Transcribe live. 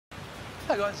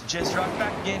Hey guys, JesterArke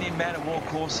back again in Man of War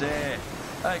Corsair.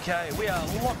 Okay, we are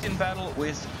locked in battle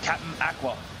with Captain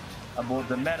Aqua aboard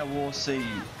the Man of War Sea.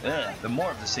 The More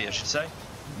of the Sea, I should say.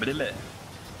 I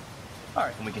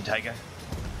reckon we can take her.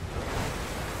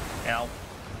 Ow.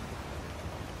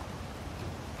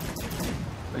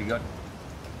 What do you got?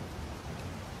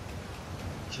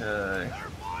 Okay.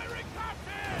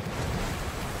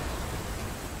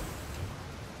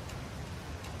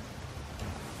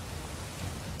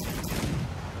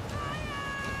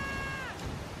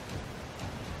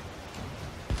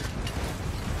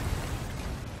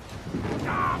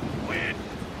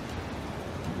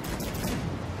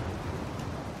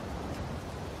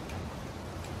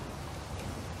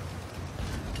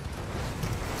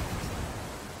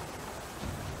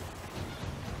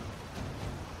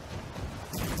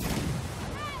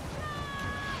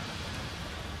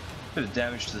 Bit of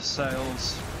damage to the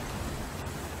sails.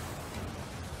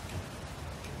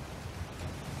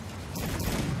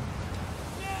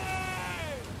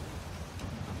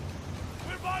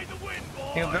 We're by the wind,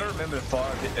 boys. Yeah, I've got to remember to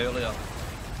fire a bit earlier.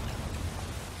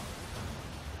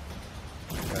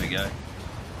 There we go.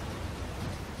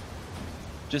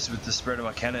 Just with the spread of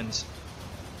my cannons.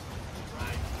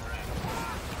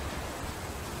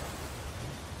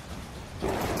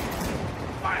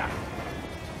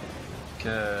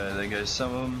 Okay, there goes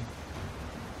some of them.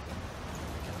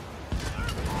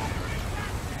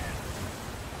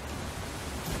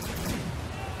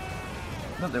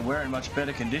 Not they're wearing much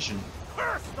better condition.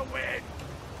 Curse the wind!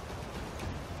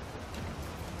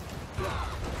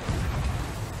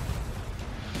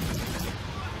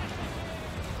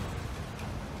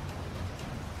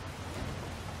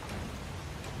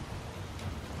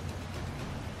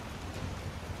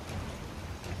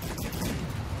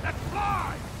 Let's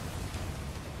fly!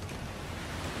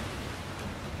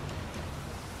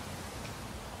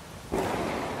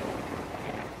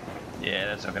 Yeah,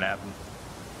 that's not gonna happen.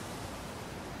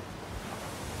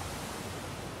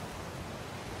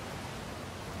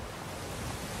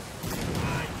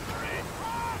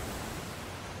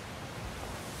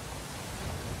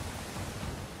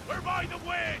 We're by the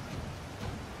wind!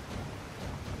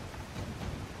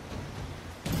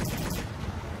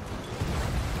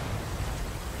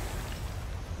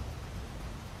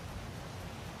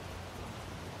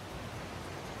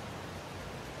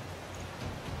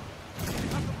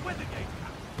 That's the weather gate.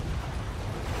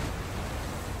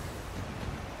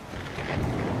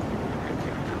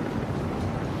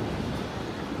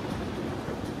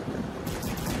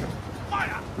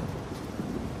 Fire!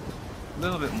 A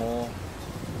little bit more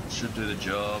should do the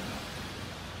job.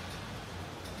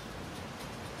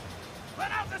 Let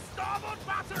out the starboard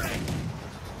battery!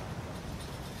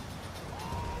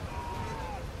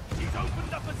 He's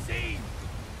opened up a seam!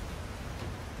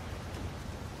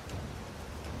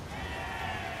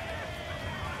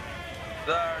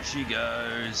 There she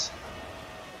goes.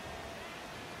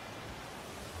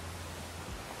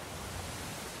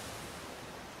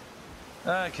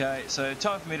 Okay, so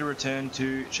time for me to return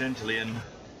to Chantillion.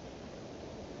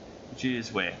 Which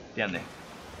is where? Down there.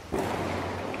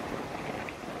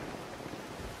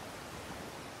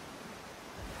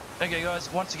 Okay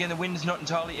guys, once again the wind's not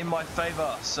entirely in my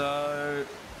favour, so...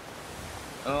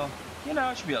 Oh, you know,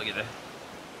 I should be able to get there.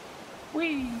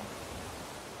 Whee!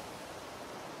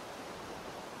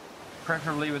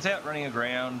 Preferably without running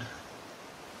aground.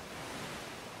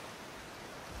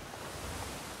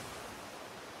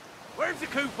 Where's the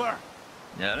Cooper?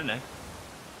 Yeah, I don't know.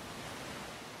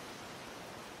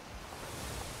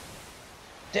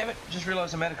 Damn it, just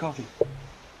realised I'm out of coffee.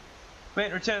 We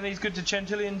ain't returning these goods to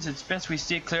Chantillions, it's best we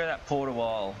steer clear of that port a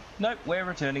while. Nope, we're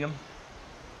returning them.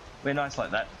 We're nice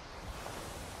like that.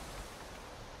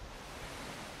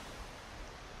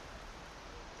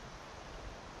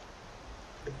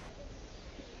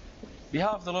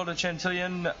 Behalf of the Lord of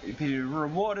Chantillion, be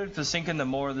rewarded for sinking the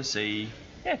More of the Sea.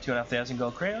 Yeah, 2,500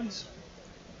 gold crowns.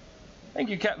 Thank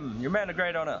you, Captain. You're a man of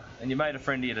great honour, and you made a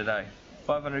friend here today.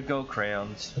 500 gold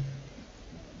crowns.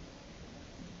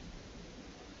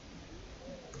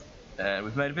 And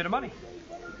we've made a bit of money.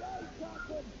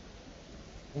 What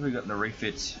have we got in the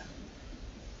refits?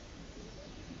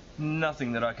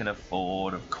 Nothing that I can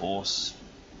afford, of course.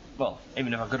 Well,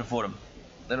 even if I could afford them,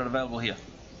 they're not available here.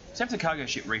 Except the cargo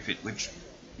ship refit, which,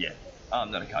 yeah, I'm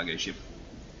not a cargo ship.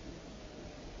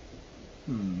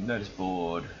 Notice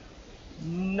board.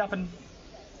 Nothing.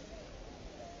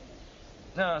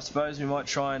 No, I suppose we might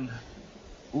try and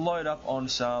load up on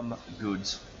some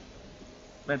goods.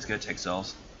 Let's go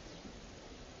textiles.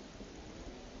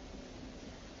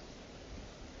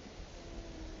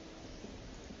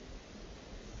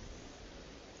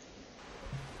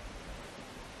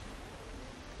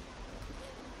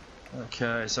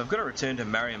 Okay, so I've got to return to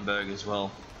Marienburg as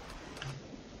well.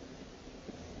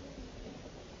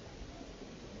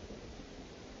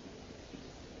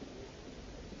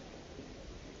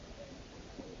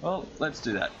 Well, let's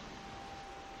do that.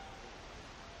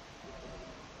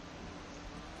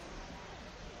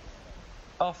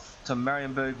 Off to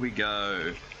Marienburg we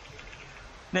go.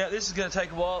 Now this is going to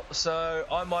take a while, so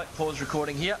I might pause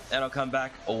recording here and I'll come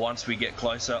back once we get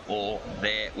closer or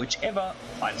there, whichever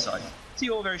I decide. See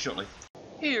you all very shortly.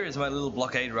 Here is my little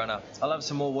blockade runner. I'll have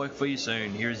some more work for you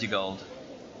soon. Here is your gold.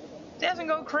 1,000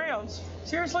 gold crowns?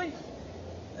 Seriously?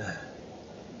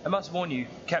 I must warn you,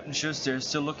 Captain Schuster is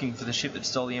still looking for the ship that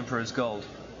stole the Emperor's gold.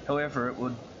 However, it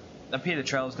would appear the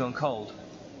trail has gone cold.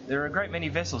 There are a great many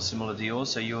vessels similar to yours,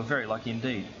 so you are very lucky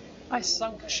indeed. I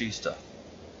sunk Schuster.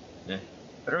 Yeah.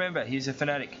 But remember, he's a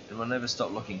fanatic and will never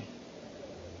stop looking.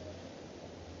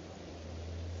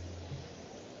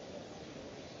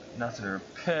 Nothing to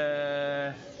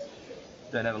repair.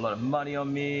 Don't have a lot of money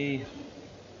on me.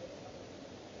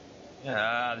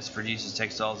 Ah, this produces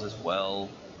textiles as well.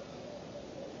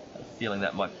 I have a feeling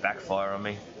that might backfire on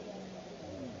me.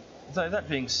 So that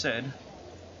being said,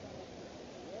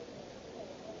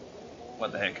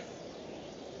 what the heck?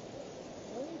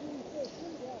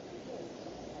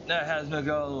 No, has no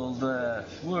gold.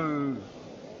 Woo!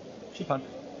 Ship hunt.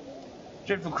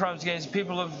 Dreadful crimes against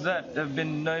people of that have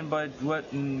been known by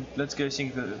what? And let's go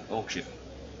sink the orc ship.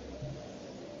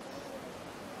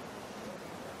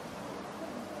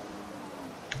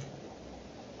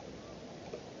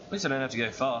 At least I don't have to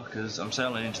go far because I'm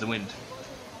sailing into the wind.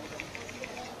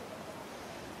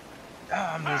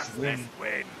 Ah, I'm just wind.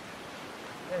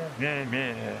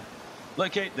 Yeah.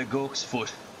 Locate the Gork's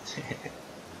foot.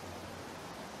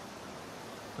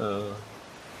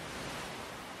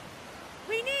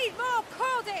 We need more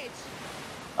cordage!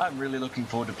 I'm really looking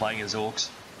forward to playing as orcs.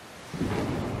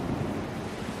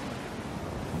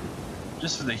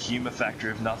 Just for the humour factor,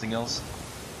 if nothing else.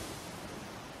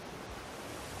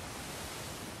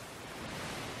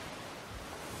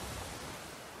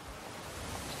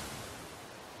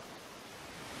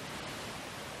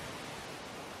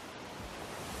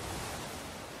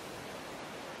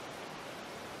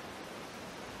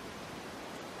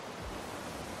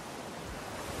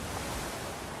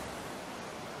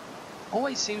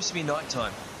 Always seems to be night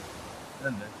time. I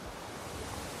don't know.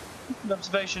 An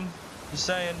observation, just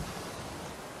saying.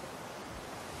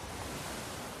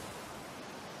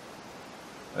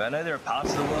 I know there are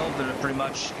parts of the world that are pretty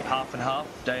much half and half,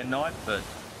 day and night, but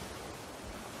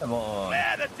come on.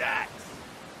 Clear the decks!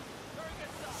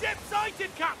 Ship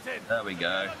sighted, Captain! There we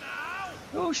go.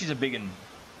 Oh, she's a big one.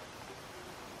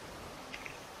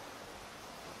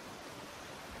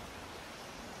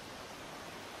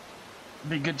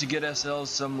 Be good to get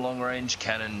ourselves some long-range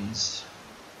cannons.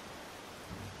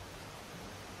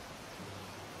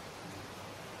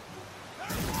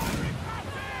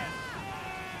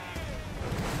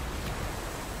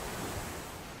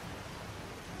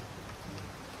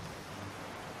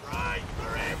 Right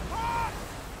for impact!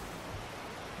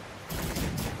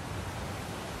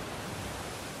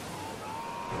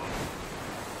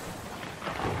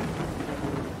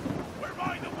 We're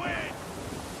by the wind!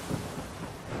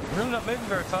 Really not moving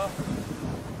very far.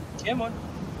 Come on.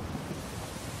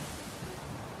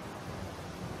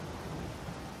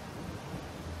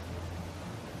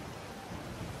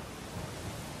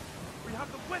 We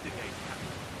have the weather gauge, Captain.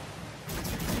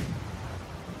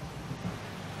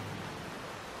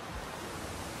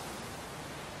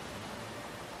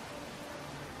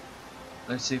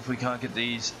 Let's see if we can't get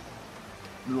these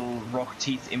little rock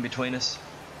teeth in between us.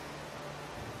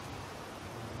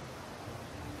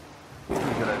 What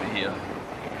have we got over here?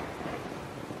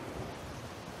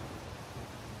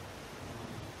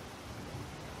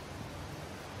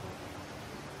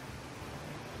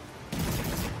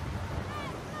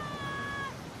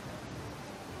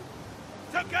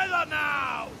 Together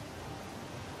now!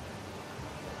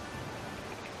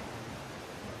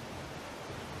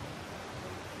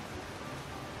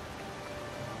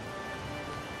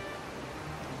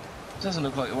 Doesn't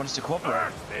look like it wants to cooperate.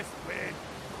 Burst this wind!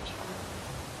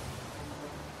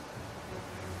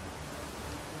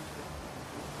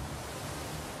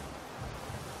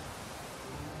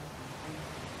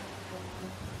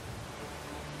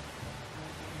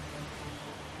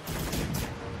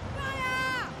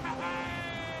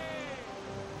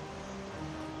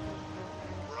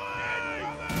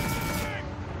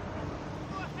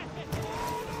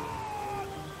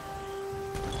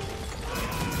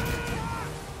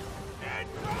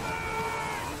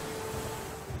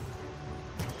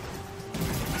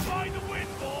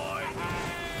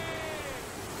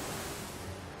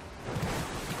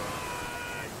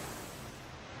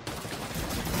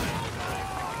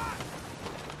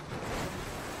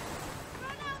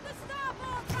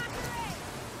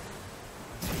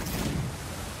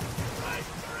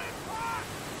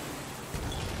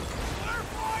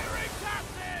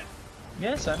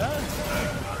 Yes, I know.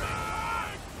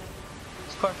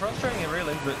 It's quite frustrating,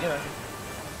 really, but you know.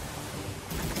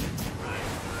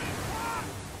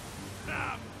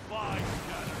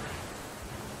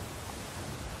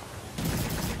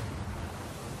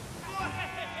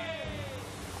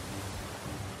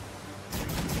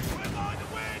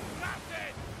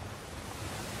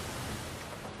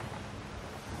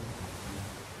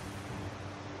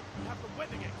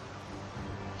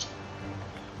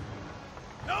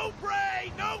 No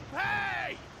pray, no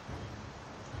pay!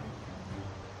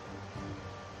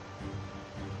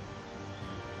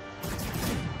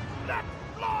 Let's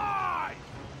fly!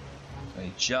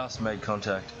 He just made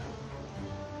contact.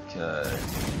 Okay.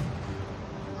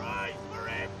 Rise for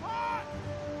impact!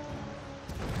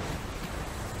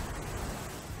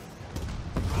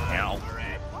 Ow. For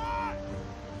impact!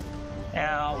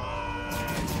 Ow.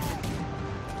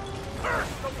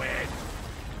 Burst the wind!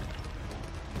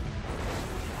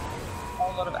 A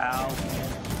lot of ow.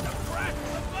 Crack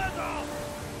the muzzle!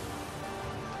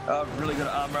 I've really got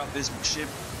to armor up this ship.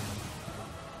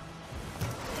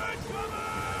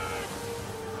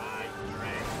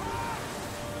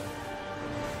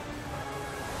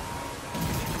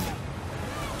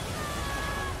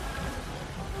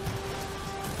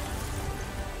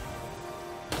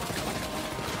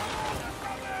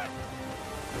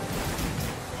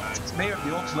 It's me,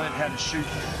 the orcs learned how to shoot.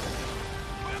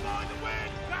 We're on the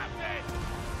wind, Captain!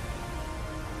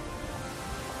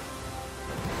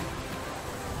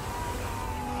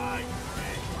 Right for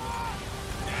impact!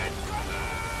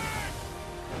 Incoming!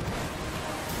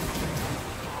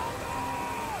 Hold on!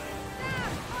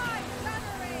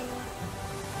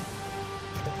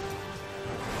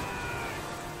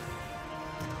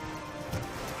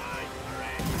 Right for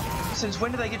impact! Since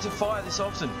when do they get to fire this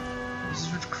often?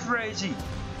 This is crazy.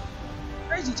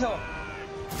 Crazy talk.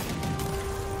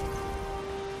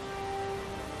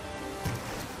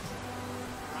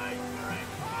 Right for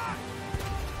impact!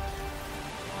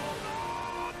 Hold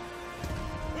on!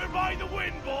 We're by the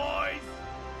wind, boys!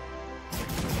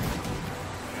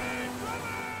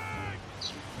 Incoming!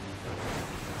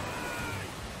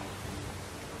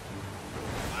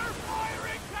 We're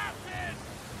firing, Captain!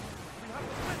 We have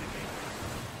the wind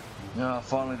again! Ah,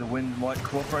 finally the wind might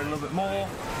cooperate a little bit more.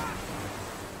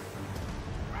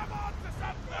 Grab on to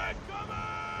something!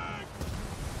 Coming!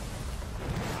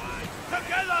 Right,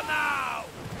 together now!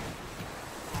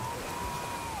 Hold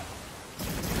on!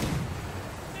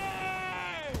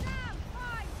 Nay!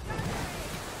 Nay!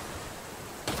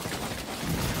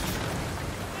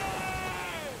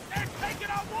 They're taking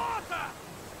our water!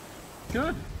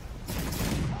 Good.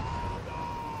 Hold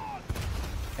on!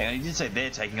 Hang on, he did say they're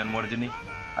taking on water, didn't he?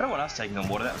 I don't want us taking on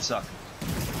water, that would suck.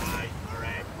 Right for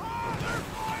impact! They're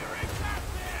firing,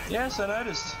 Captain! Yes, I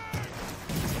noticed.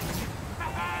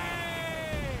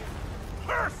 Hey!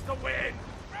 Curse the wind!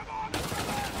 Grab on to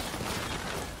something!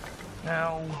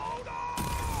 Ow. Hold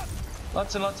on!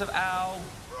 Lots and lots of ow.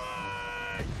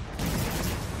 Right!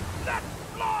 Let's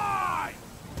fly!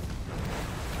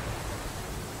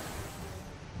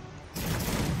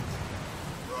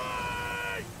 Right!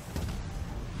 Right!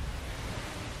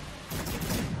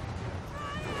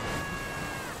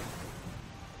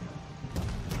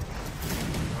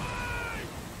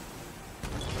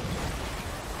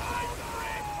 Right for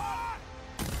impact!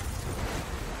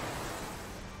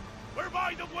 We're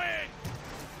by the wind!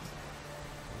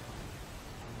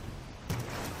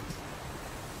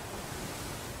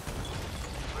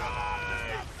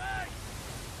 Right!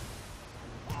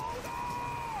 Hold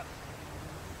on!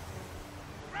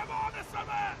 Grab on to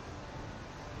something!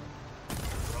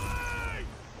 Right!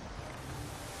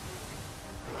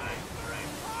 Right for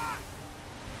impact!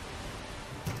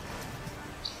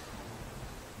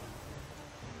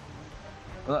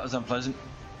 Well, that was unpleasant.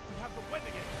 We have the wind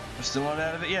again. We're still not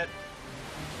out of it yet.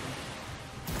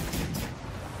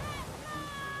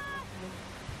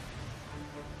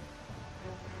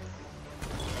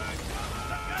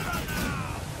 Together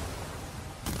now!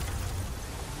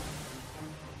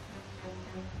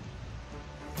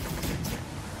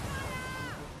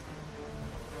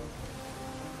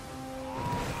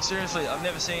 Seriously, I've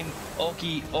never seen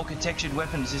orc-textured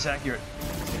weapons this accurate.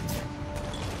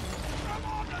 Grab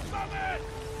on to something!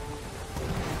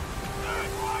 They're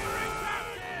firing,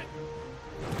 Captain!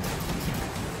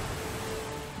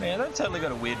 Man, they've totally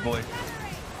got a weird boy.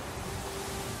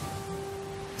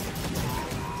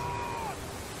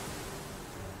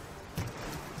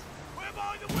 We're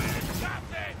by the wind,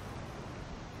 Captain!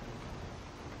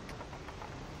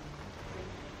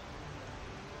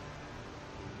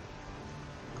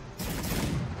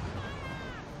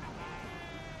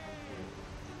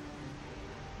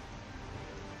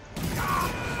 Ah!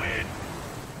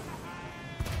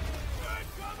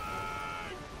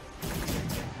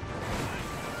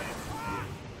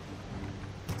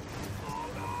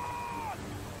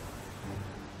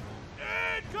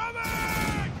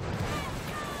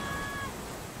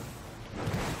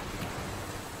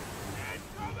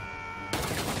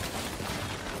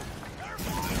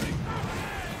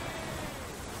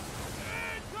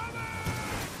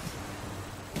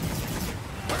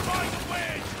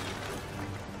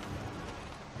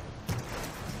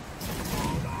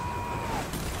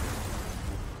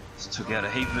 Took out a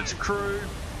heap of its crew.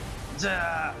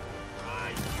 Duh.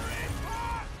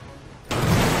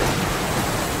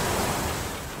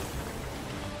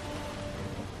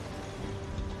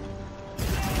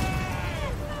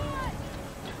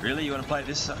 Really? You want to play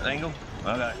this angle?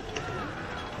 Okay.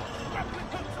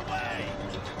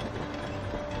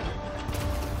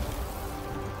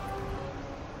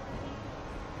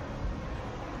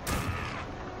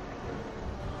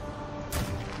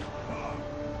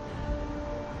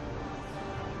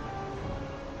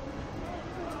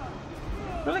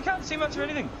 Really can't see much of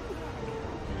anything.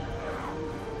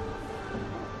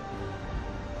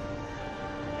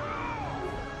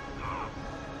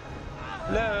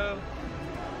 Hello?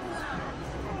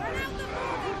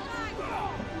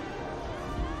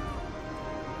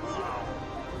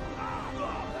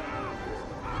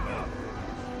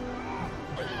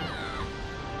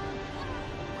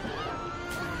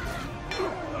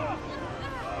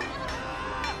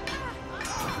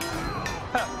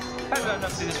 Huh. How did I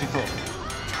not see this before?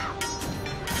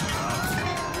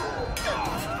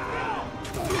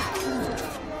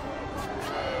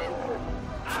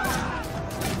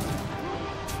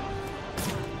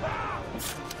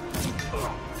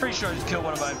 Pretty sure I just killed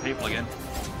one of my own people again.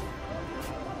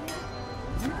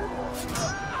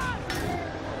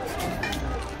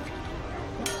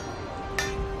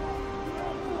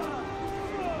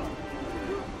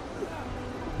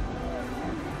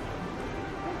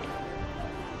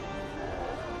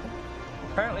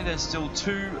 Apparently there's still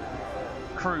 2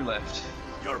 crew left.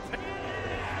 There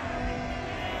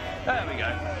we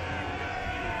go.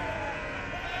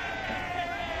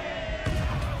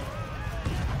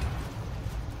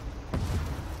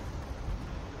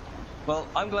 Well,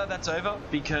 I'm glad that's over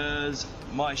because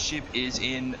my ship is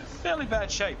in fairly bad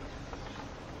shape.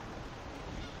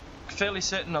 Fairly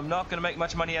certain I'm not going to make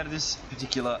much money out of this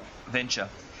particular venture.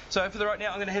 So for the right now,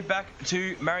 I'm going to head back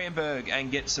to Marienburg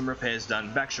and get some repairs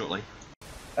done. Back shortly.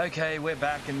 Okay, we're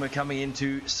back and we're coming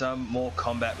into some more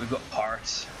combat. We've got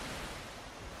pirates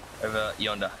over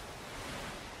yonder.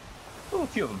 Oh, a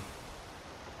few of them.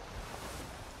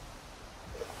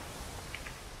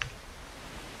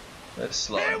 Let's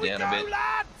slow it down a bit.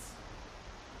 Lads!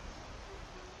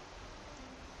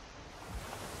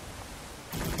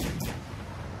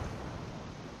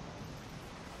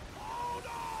 Hold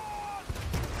on!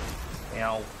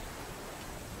 Ow.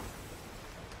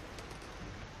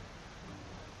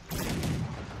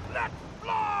 Let's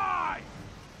fly!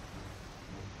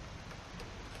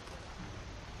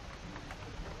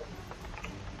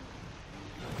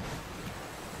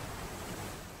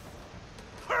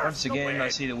 Once again, I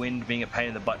see the wind being a pain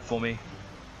in the butt for me.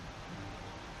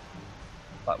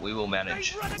 But we will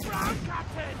manage. Run aground,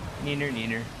 Captain! Neener,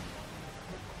 neener.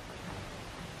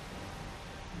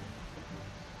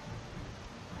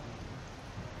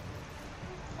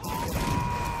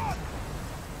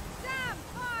 Sam,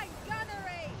 fine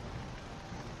gunnery!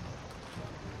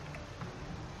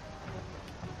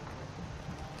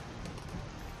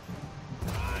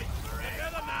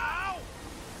 Together now!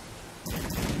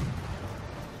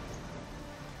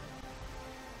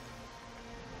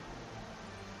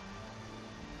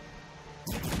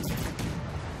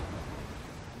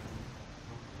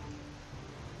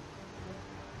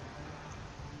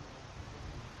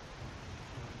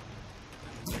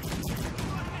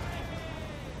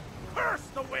 Curse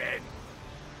the wind!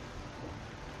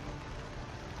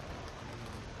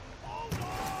 Hold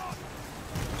on!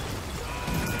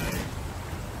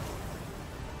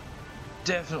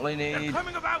 Definitely They're need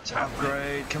coming about, to Captain!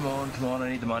 upgrade. Come on, I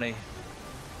need the money.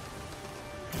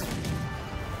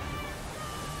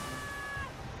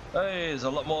 Hey, there's a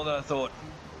lot more than I thought.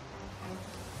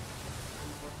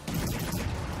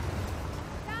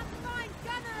 Sam, fine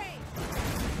gunnery!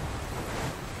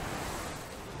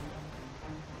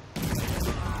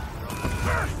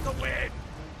 Curse the wind!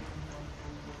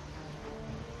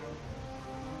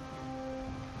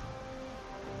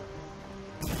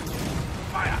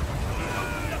 Fire!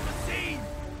 Open up the sea!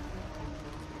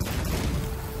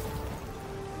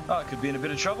 Oh, I could be in a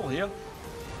bit of trouble here.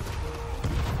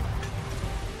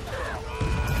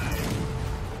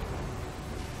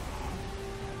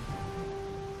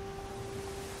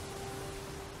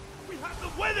 We have the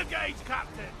weather gauge,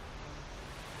 Captain!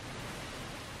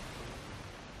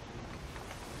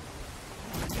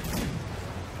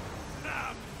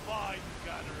 Damn fine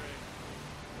gunnery!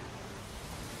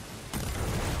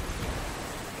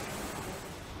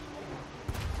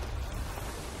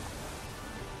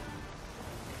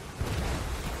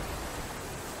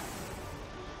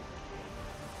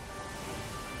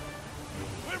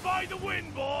 We're by the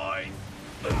wind, boys!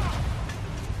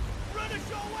 Run us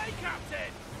your way,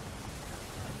 Captain!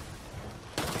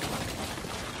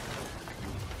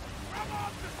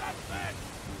 on to something!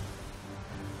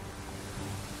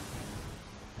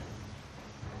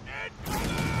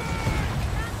 Incoming!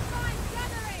 Stand by,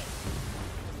 gunnery!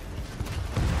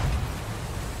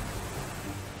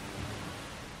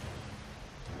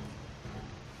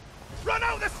 Run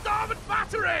out the starboard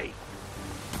battery!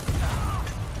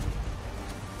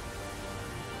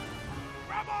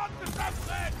 Grab on to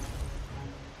something!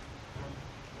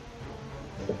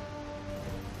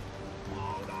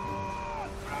 Hold on!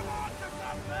 Grab on to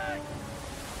something!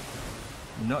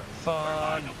 Not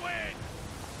fun. Find the wind!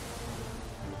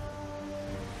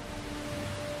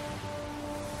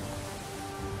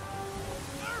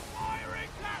 They're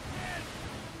firing, Captain!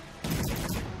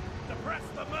 Suppress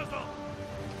the muzzle!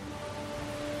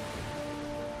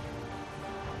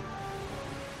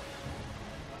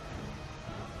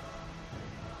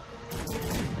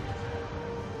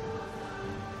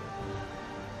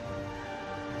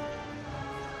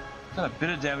 Done a bit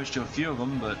of damage to a few of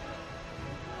them, but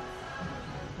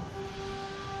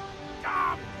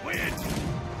Damn wind!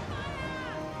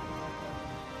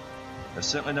 they've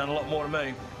certainly done a lot more to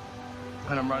me.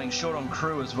 And I'm running short on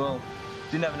crew as well.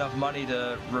 Didn't have enough money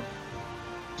to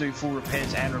do full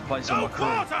repairs and replace all No my crew.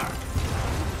 quarter!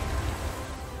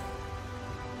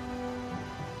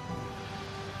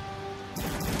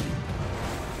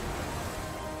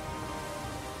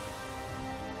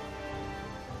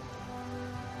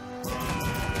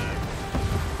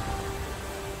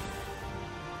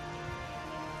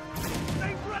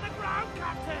 They've run aground,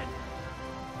 Captain!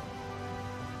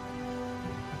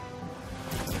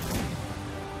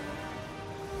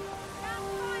 Stand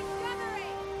by,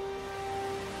 gunnery!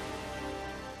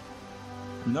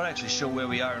 I'm not actually sure where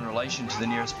we are in relation to the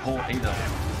nearest port either.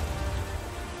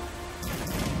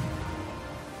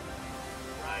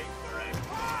 Pray for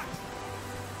impact!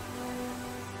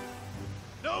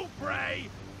 No pray,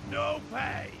 no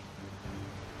pay!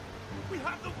 We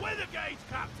have the weather gauge,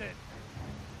 Captain!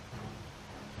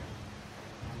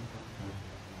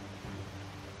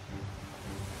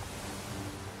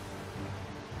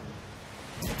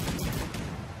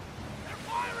 They're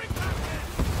firing, Captain!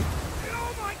 In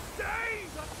all my days,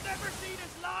 I've never seen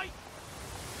his like!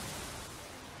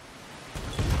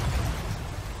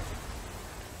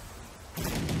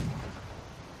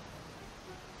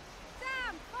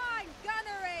 Damn fine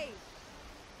gunnery!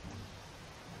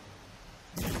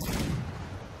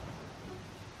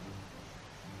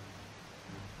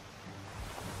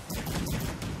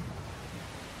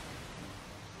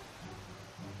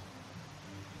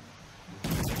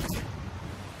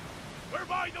 We're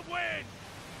by the wind!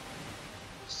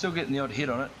 Still getting the odd hit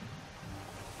on it.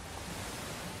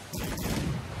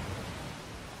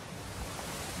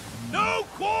 No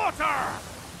quarter!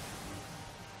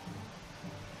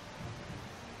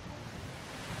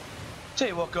 Tell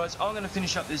you what, guys, I'm going to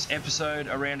finish up this episode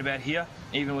around about here,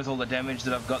 even with all the damage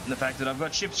that I've got and the fact that I've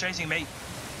got ships chasing me.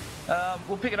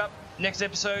 We'll pick it up next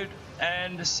episode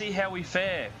and see how we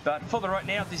fare. But for the right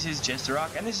now, this is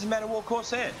JesterArke and this is Man of War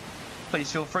Corsair. Please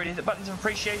feel free to hit the buttons of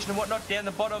appreciation and whatnot down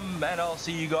the bottom, and I'll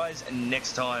see you guys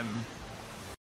next time.